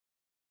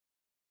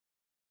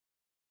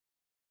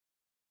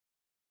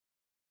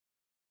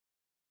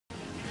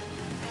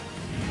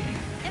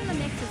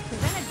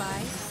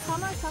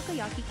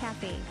Takoyaki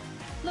Cafe.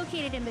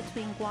 Located in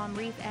between Guam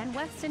Reef and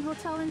Westin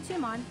Hotel in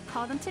Tumon,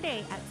 call them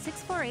today at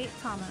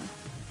 648-TAMA.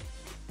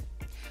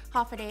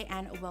 Hafa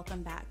and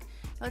welcome back.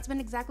 Now, it's been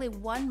exactly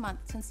 1 month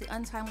since the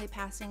untimely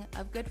passing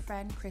of good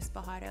friend Chris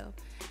Bejado.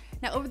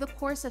 Now, over the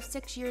course of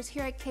 6 years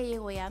here at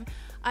KUAM,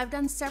 I've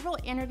done several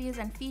interviews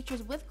and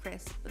features with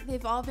Chris, but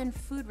they've all been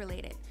food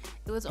related.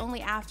 It was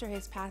only after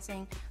his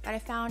passing that I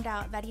found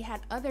out that he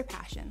had other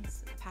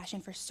passions: a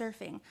passion for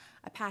surfing,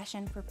 a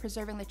passion for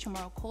preserving the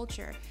Chamorro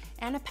culture,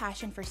 and a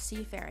passion for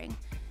seafaring.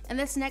 In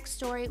this next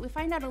story, we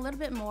find out a little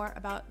bit more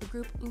about the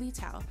group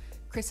Ulitao,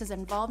 Chris's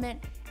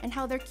involvement, and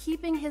how they're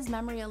keeping his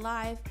memory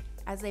alive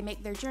as they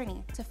make their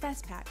journey to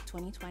FestPac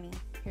 2020.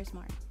 Here's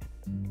more.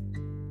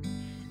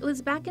 It was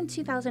back in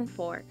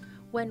 2004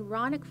 when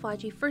Ron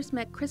Acfalle first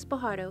met Chris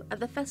Bejado at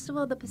the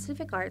Festival of the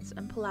Pacific Arts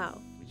in Palau.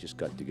 We just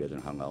got together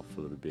and hung out for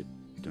a little bit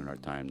during our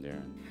time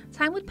there.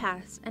 Time would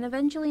pass, and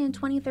eventually in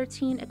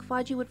 2013,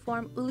 Acfalle would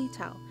form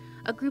Ulitao,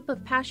 a group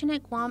of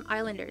passionate Guam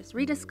Islanders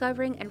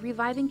rediscovering and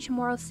reviving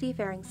Chamorro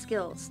seafaring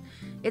skills.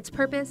 Its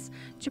purpose,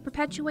 to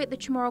perpetuate the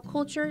Chamorro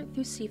culture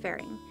through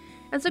seafaring.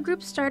 As the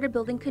group started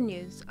building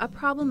canoes, a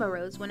problem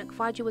arose when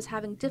Acfalle was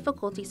having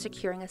difficulty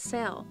securing a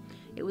sail.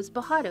 It was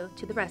Bejado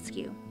to the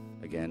rescue.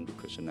 Again,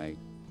 Chris and I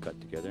got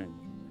together and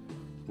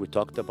we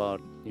talked about,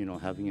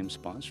 having him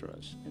sponsor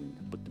us and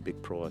put the big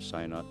pro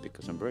sign up,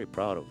 because I'm very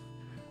proud of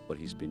what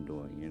he's been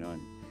doing, and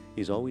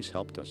he's always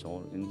helped us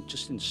all, and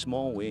just in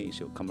small ways.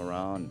 He'll come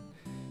around,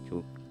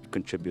 he'll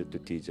contribute to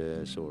teach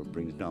us or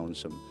bring down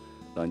some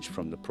lunch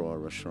from the pro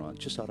restaurant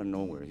just out of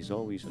nowhere. He's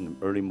always, in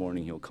the early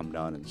morning, he'll come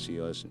down and see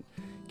us and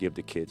give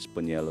the kids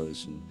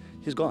pañuelos, and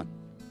he's gone.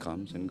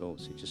 Comes and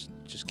goes. He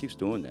just keeps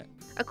doing that.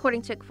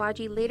 According to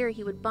Acfalle, later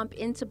he would bump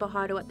into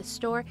Bejado at the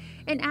store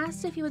and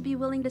asked if he would be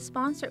willing to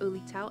sponsor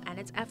Ulitao and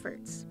its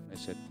efforts. I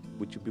said,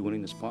 would you be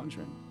willing to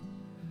sponsor him?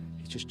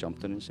 He just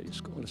jumped in and said,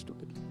 let's go, let's do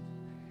it.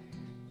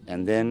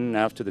 And then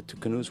after the 2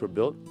 canoes were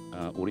built,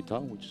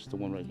 Ulitao, which is the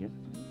one right here,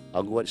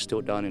 Agua is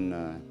still down in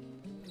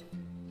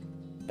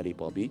at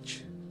Acfalle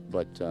Beach,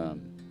 but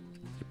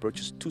he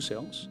purchased 2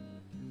 sails.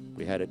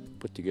 We had it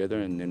put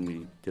together, and then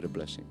we did a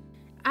blessing.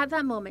 At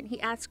that moment,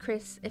 he asked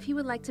Chris if he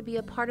would like to be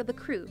a part of the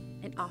crew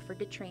and offered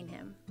to train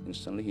him.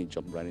 Instantly, he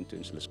jumped right into it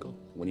and said, let's go.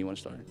 When do you want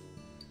to start?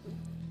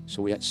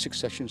 So we had 6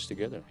 sessions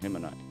together, him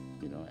and I,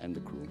 and the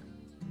crew.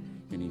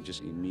 And he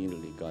just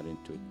immediately got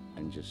into it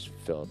and just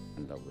fell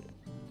in love with it.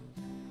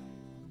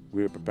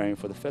 We were preparing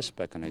for the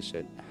FestPac, and I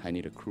said, I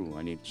need a crew.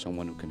 I need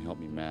someone who can help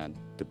me man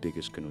the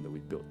biggest canoe that we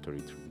built,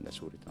 33, and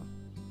that's what we done.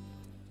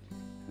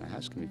 And I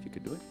asked him if he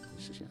could do it.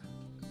 He says, yeah.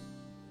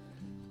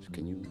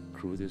 Can you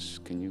crew this?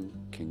 Can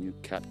you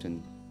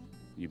captain?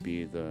 You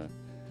be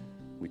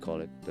we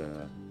call it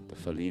the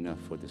Falina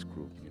for this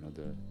group,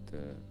 the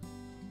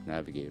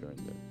navigator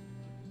and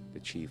the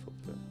chief of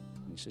the.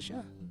 And he says,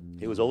 yeah.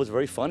 He was always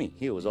very funny.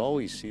 He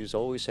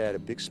always had a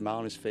big smile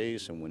on his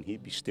face, and when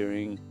he'd be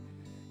steering,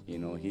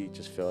 he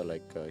just felt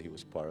like he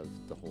was part of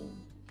the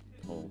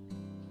whole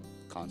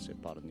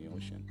concept out in the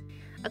ocean.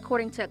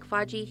 According to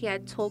Acfalle, he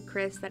had told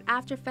Chris that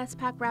after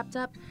FestPac wrapped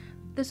up,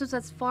 this was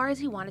as far as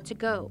he wanted to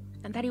go,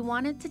 and that he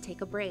wanted to take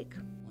a break.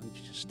 Why don't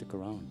you just stick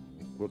around?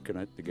 We're working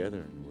it together,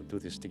 and we'll do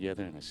this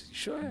together. And I said,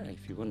 sure,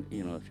 if you're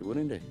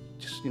willing to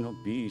just,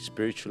 be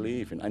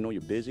spiritually. I know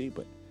you're busy,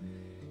 but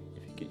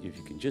if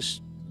you can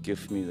just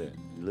give me the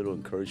little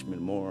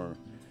encouragement, more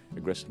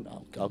aggressive,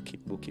 we'll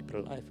keep it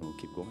alive, and we'll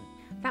keep going.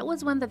 That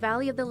was when the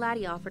Valley of the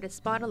Latte offered a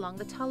spot along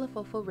the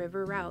Talafofo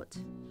River route.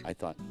 I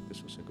thought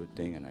this was a good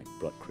thing, and I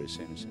brought Chris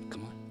in and said,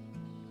 come on.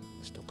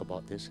 Let's talk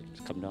about this.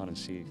 Let's come down and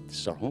see. This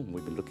is our home.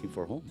 We've been looking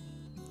for a home.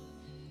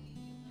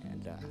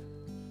 And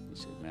he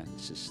said, man,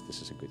 this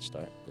is a good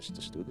start. Let's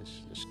just do this.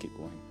 Let's keep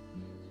going.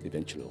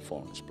 Eventually it'll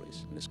fall in this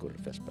place. Let's go to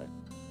the FestPac,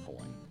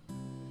 Hawaii.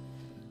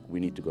 We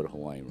need to go to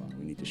Hawaii, Ron.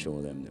 We need to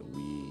show them that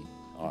we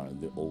are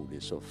the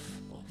oldest of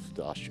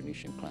the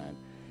Austronesian clan,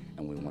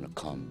 and we want to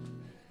come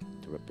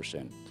to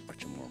represent our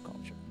Chamorro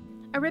culture.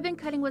 A ribbon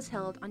cutting was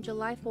held on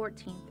July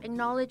 14th,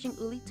 acknowledging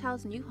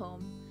Ulitao's new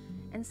home.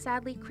 And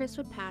sadly, Chris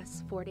would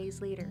pass 4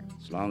 days later.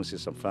 As long as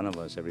it's in front of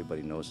us,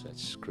 everybody knows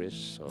that's Chris.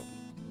 So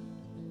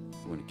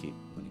we're going to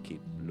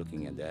keep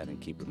looking at that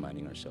and keep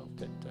reminding ourselves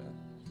that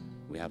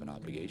we have an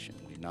obligation.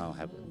 We now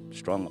have a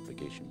strong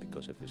obligation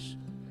because of his,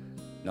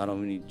 not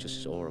only just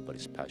his aura, but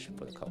his passion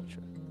for the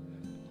culture.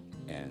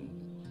 And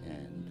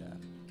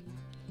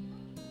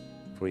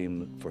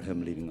for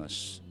him leaving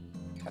us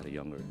at a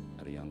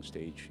young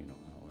stage,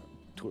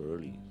 too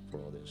early for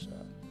all this.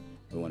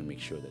 We want to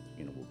make sure that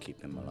we'll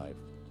keep him alive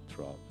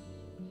throughout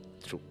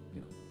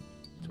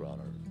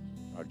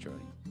our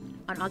journey.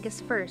 On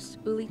August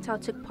 1st,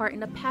 Ulitao took part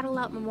in a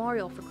paddle-out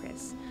memorial for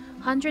Chris.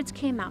 Hundreds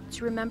came out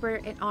to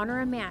remember and honor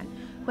a man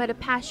who had a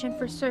passion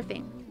for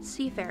surfing,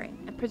 seafaring,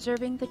 and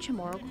preserving the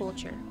Chamorro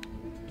culture.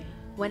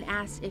 When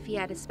asked if he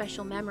had a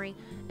special memory,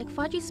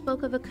 Acfalle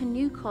spoke of a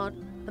canoe called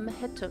the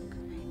Mahetuk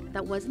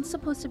that wasn't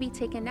supposed to be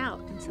taken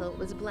out until it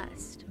was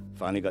blessed.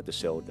 Finally got the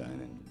sail done,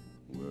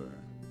 and we're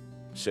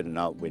sitting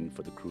out waiting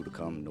for the crew to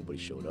come. Nobody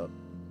showed up.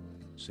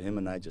 So him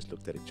and I just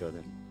looked at each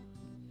other.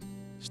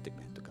 stick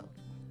my head to God.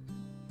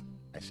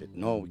 I said,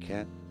 no, we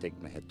can't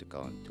take my head to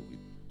God until we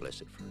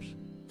bless it first.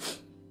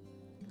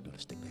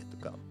 Let's take my head to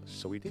God.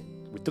 So we did.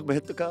 We took my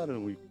head to God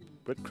and we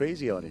went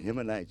crazy on it. Him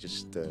and I,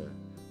 just the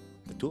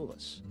two of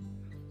us.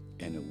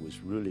 And it was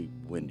really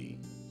windy,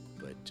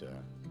 but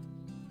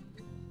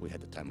we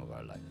had the time of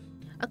our life.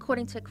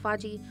 According to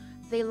Acfalle,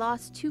 they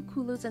lost 2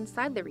 kulus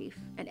inside the reef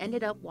and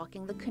ended up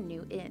walking the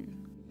canoe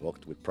in.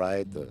 Walked with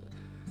pride. The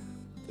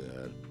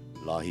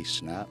lahi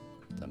snapped,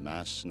 the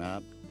mast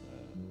snapped,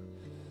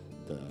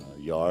 the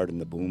yard and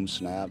the boom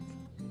snapped,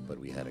 but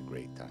we had a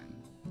great time,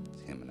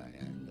 him and I,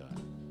 and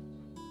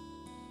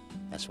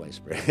that's why it's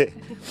very,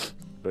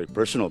 very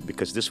personal,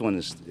 because this one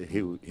is,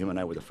 him and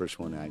I were the first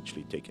one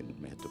actually taking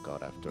my head to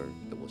God after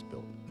it was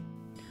built.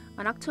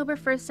 On October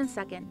 1st and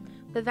 2nd,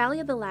 the Valley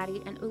of the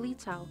Lati and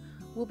Ulitao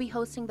will be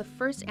hosting the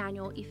first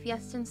annual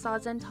Ifiestan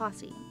Sazan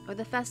Tasi, or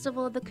the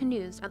Festival of the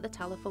Canoes at the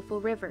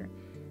Talafofo River.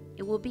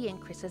 It will be in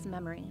Chris's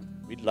memory.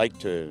 We'd like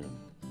to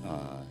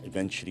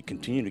eventually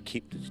continue to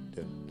keep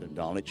the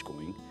knowledge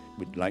going.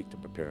 We'd like to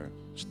prepare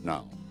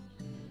now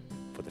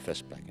for the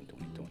fest back in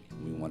 2020.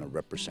 We want to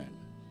represent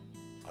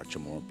our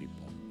Chamorro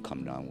people,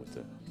 come down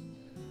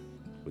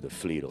with a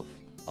fleet of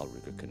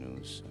outrigger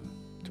canoes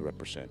to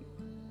represent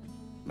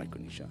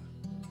Micronesia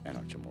and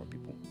our Chamorro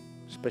people,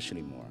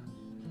 especially more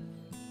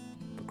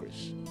for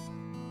Chris.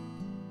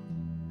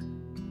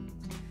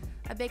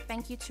 A big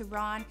thank you to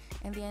Ron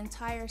and the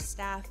entire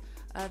staff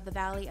of the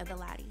Valley of the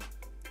Lati.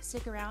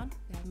 Stick around,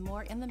 we have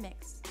more in the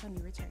mix when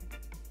we return.